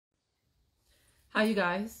Hi, you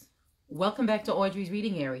guys. Welcome back to Audrey's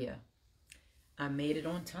reading area. I made it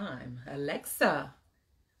on time. Alexa,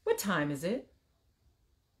 what time is it?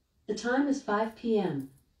 The time is 5 p.m.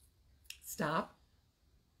 Stop.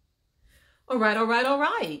 All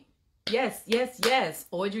right. Yes.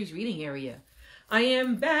 Audrey's reading area. I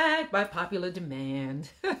am back by popular demand.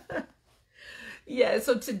 Yeah,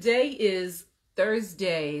 so today is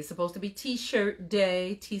Thursday. It's supposed to be t-shirt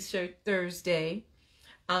day, t-shirt Thursday.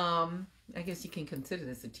 I guess you can consider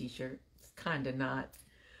this a t-shirt. It's kind of not.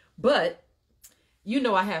 But you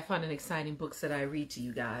know I have fun and exciting books that I read to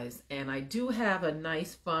you guys. And I do have a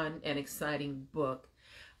nice, fun, and exciting book.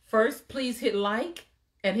 First, please hit like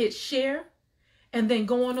and hit share. And then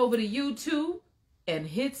go on over to YouTube and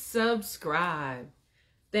hit subscribe.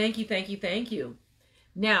 Thank you.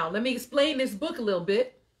 Now, let me explain this book a little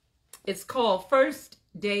bit. It's called First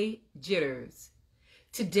Day Jitters.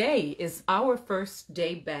 Today is our first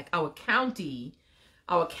day back, our county's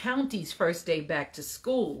first day back to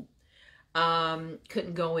school.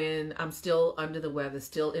 Couldn't go in. I'm still under the weather,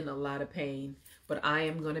 still in a lot of pain, but I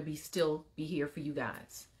am going to still be here for you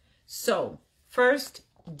guys. So, First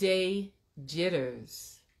Day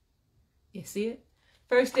Jitters. You see it?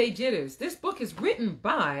 First Day Jitters. This book is written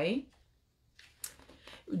by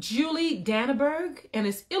Julie Danneberg and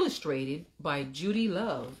is illustrated by Judy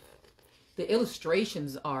Love. The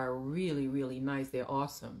illustrations are really, really nice. They're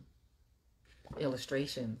awesome.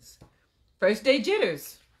 Illustrations. First Day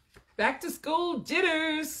Jitters. Back to school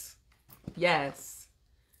jitters. Yes.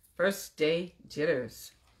 First Day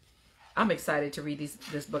Jitters. I'm excited to read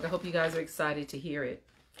this book. I hope you guys are excited to hear it.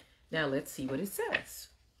 Now let's see what it says.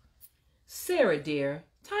 Sarah, dear,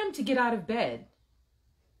 time to get out of bed.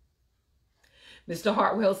 Mr.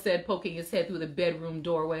 Hartwell said, poking his head through the bedroom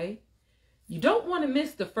doorway. You don't want to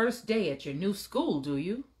miss the first day at your new school, do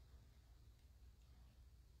you?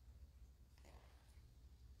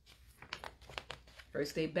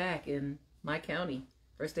 First day back in my county.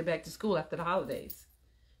 First day back to school after the holidays.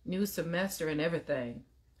 New semester and everything.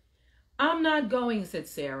 I'm not going, said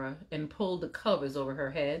Sarah, and pulled the covers over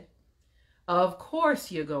her head. Of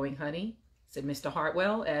course you're going, honey, said Mr.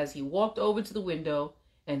 Hartwell as he walked over to the window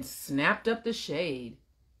and snapped up the shade.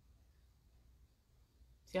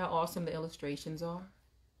 See how awesome the illustrations are?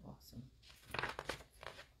 Awesome.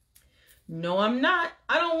 No, I'm not.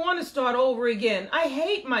 I don't want to start over again. I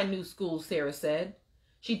hate my new school, Sarah said.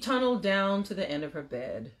 She tunneled down to the end of her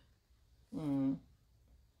bed.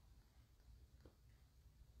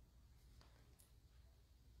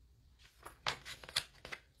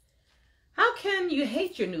 How can you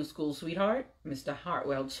hate your new school, sweetheart? Mr.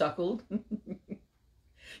 Hartwell chuckled.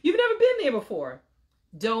 You've never been there before.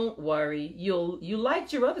 Don't worry. You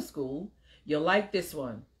liked your other school. You'll like this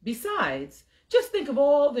one. Besides, just think of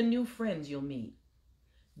all the new friends you'll meet.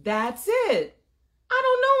 That's it. I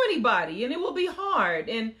don't know anybody, and it will be hard,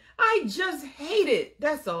 and I just hate it.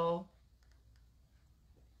 That's all.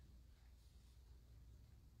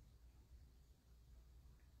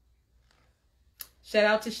 Shout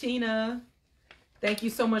out to Sheena. Thank you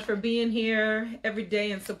so much for being here every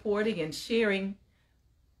day and supporting and sharing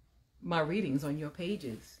my readings on your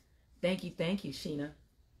pages. Thank you, Sheena.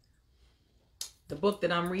 The book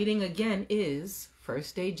that I'm reading again is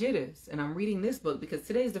First Day Jitters. And I'm reading this book because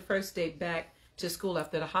today's the first day back to school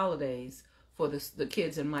after the holidays for the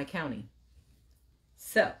kids in my county.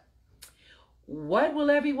 So, what will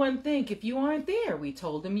everyone think if you aren't there? We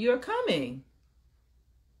told them you're coming.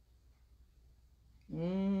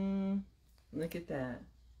 Look at that.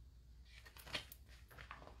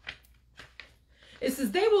 It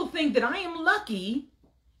says they will think that I am lucky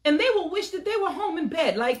and they will wish that they were home in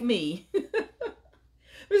bed like me.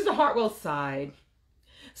 Mr. Hartwell sighed.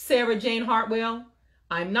 Sarah Jane Hartwell,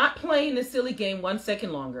 I'm not playing this silly game 1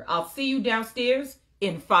 second longer. I'll see you downstairs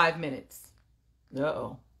in 5 minutes.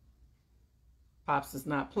 Uh-oh. Pops is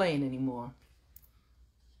not playing anymore.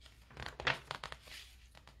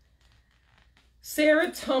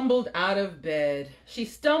 Sarah tumbled out of bed. She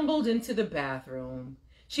stumbled into the bathroom.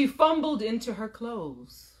 She fumbled into her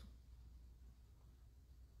clothes.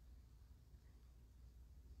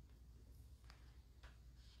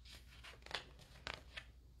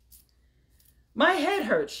 My head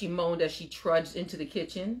hurts, she moaned as she trudged into the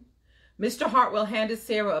kitchen. Mr. Hartwell handed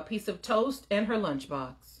Sarah a piece of toast and her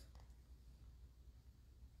lunchbox.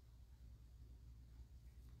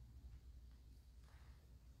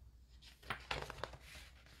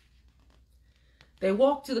 They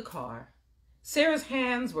walked to the car. Sarah's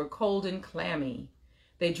hands were cold and clammy.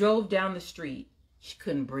 They drove down the street. She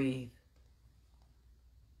couldn't breathe.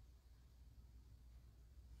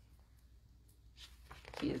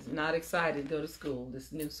 She is not excited to go to school,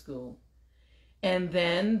 this new school. And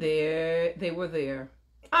then they were there.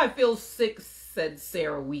 I feel sick, said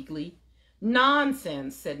Sarah weakly.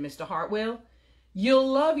 Nonsense, said Mr. Hartwell.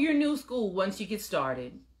 You'll love your new school once you get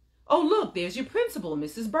started. Oh, look, there's your principal,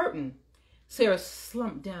 Mrs. Burton. Sarah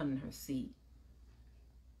slumped down in her seat.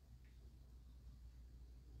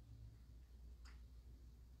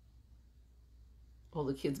 All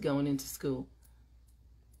the kids going into school.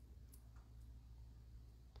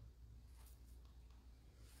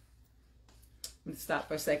 Let me stop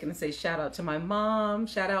for a second and say shout out to my mom.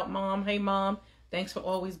 Shout out, Mom. Hey, Mom. Thanks for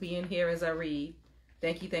always being here as I read.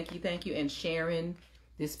 Thank you, thank you, thank you. And sharing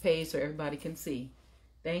this page so everybody can see.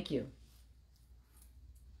 Thank you.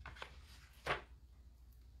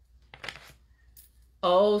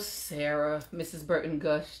 Oh, Sarah, Mrs. Burton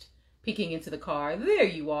gushed, peeking into the car. There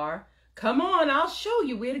you are. Come on, I'll show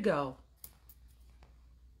you where to go.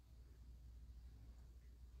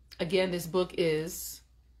 Again, this book is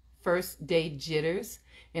First Day Jitters,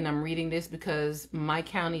 and I'm reading this because my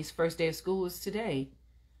county's first day of school is today.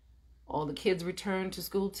 All the kids returned to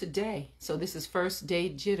school today. So this is First Day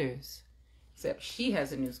Jitters, except she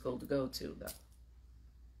has a new school to go to, though.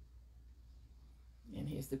 And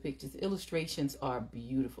here's the pictures. The illustrations are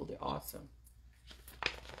beautiful. They're awesome.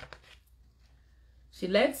 She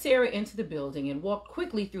led Sarah into the building and walked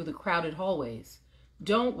quickly through the crowded hallways.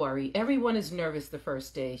 Don't worry, everyone is nervous the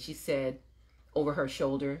first day, she said over her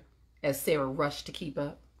shoulder as Sarah rushed to keep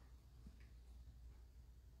up.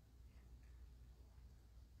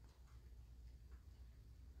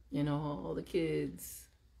 And all the kids.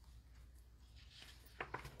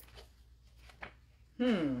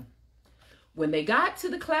 When they got to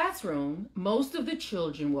the classroom, most of the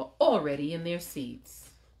children were already in their seats.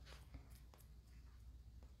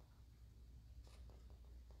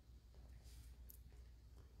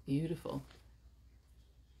 Beautiful.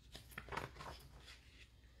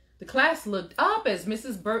 The class looked up as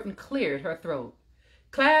Mrs. Burton cleared her throat.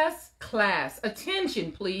 Class,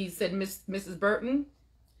 attention, please, said Mrs. Burton.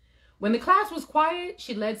 When the class was quiet,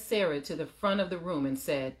 she led Sarah to the front of the room and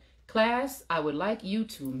said, Class, I would like you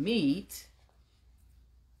to meet...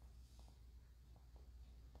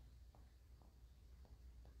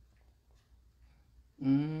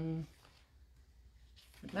 I'd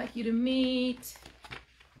like you to meet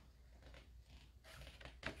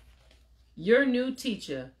your new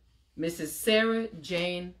teacher, Mrs. Sarah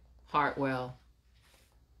Jane Hartwell.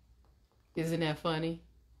 Isn't that funny?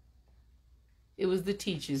 It was the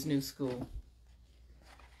teacher's new school.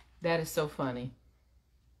 That is so funny.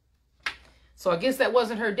 So I guess that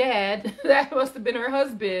wasn't her dad. That must have been her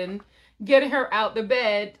husband getting her out the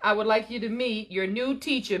bed. I would like you to meet your new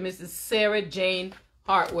teacher, Mrs. Sarah Jane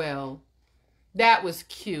Hartwell. That was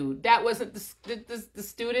cute. That wasn't the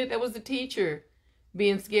student. That was the teacher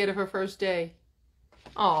being scared of her first day.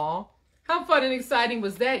 Aw, how fun and exciting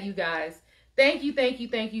was that, you guys? Thank you, thank you,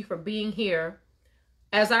 thank you for being here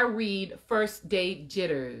as I read First Day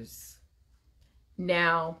Jitters.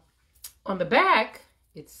 Now, on the back,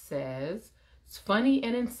 it says, it's funny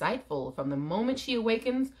and insightful from the moment she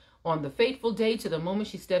awakens on the fateful day to the moment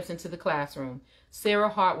she steps into the classroom. Sarah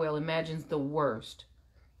Hartwell imagines the worst,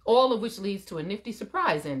 all of which leads to a nifty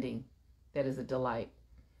surprise ending. That is a delight.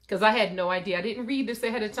 Because I had no idea. I didn't read this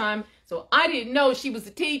ahead of time, so I didn't know she was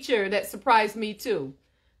a teacher. That surprised me too.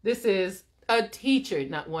 This is a teacher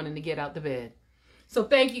not wanting to get out the bed. So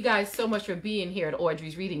thank you guys so much for being here at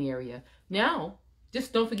Audrey's Reading Area. Now,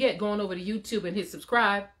 just don't forget going over to YouTube and hit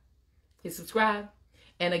subscribe. Hit subscribe.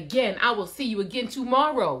 And again, I will see you again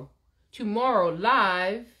tomorrow. Tomorrow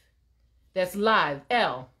live. That's live.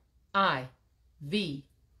 L-I-V-E.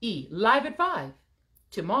 Live at 5.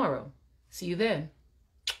 Tomorrow. See you then.